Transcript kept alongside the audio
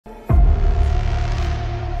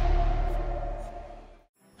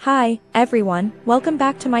Hi, everyone, welcome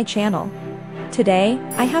back to my channel. Today,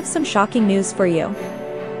 I have some shocking news for you.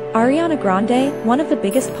 Ariana Grande, one of the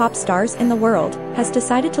biggest pop stars in the world, has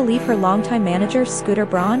decided to leave her longtime manager Scooter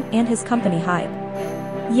Braun and his company Hybe.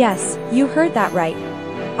 Yes, you heard that right.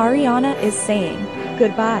 Ariana is saying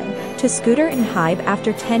goodbye to Scooter and Hybe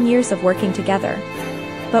after 10 years of working together.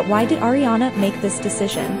 But why did Ariana make this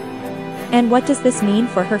decision? And what does this mean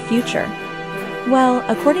for her future? Well,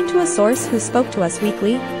 according to a source who spoke to Us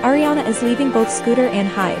Weekly, Ariana is leaving both Scooter and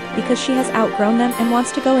Hybe because she has outgrown them and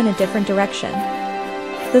wants to go in a different direction.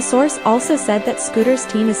 The source also said that Scooter's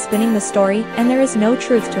team is spinning the story and there is no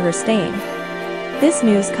truth to her staying. This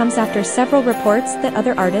news comes after several reports that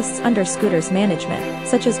other artists under Scooter's management,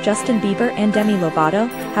 such as Justin Bieber and Demi Lovato,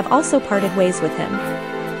 have also parted ways with him.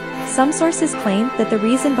 Some sources claim that the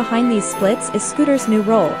reason behind these splits is Scooter's new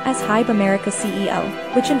role as Hybe America CEO,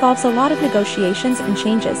 which involves a lot of negotiations and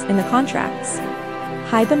changes in the contracts.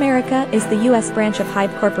 Hybe America is the US branch of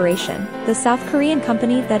Hybe Corporation, the South Korean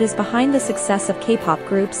company that is behind the success of K-pop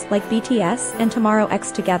groups like BTS and Tomorrow X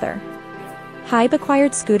Together. Hybe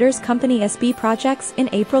acquired Scooter's company SB Projects in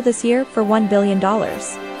April this year for $1 billion.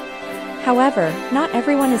 However, not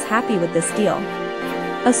everyone is happy with this deal.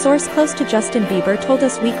 A source close to Justin Bieber told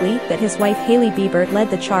Us Weekly that his wife Hailey Bieber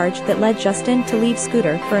led the charge that led Justin to leave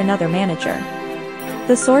Scooter for another manager.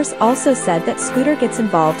 The source also said that Scooter gets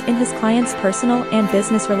involved in his clients' personal and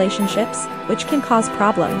business relationships, which can cause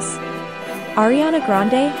problems. Ariana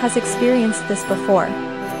Grande has experienced this before.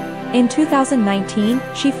 In 2019,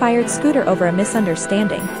 she fired Scooter over a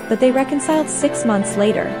misunderstanding, but they reconciled 6 months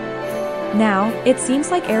later. Now, it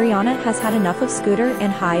seems like Ariana has had enough of Scooter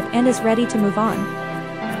and Hybe and is ready to move on.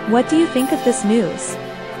 What do you think of this news?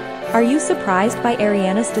 Are you surprised by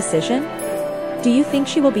Ariana's decision? Do you think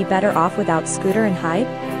she will be better off without Scooter and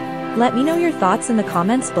Hybe? Let me know your thoughts in the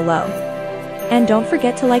comments below. And don't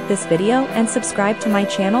forget to like this video and subscribe to my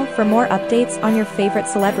channel for more updates on your favorite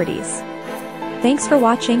celebrities. Thanks for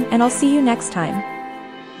watching and I'll see you next time.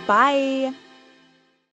 Bye!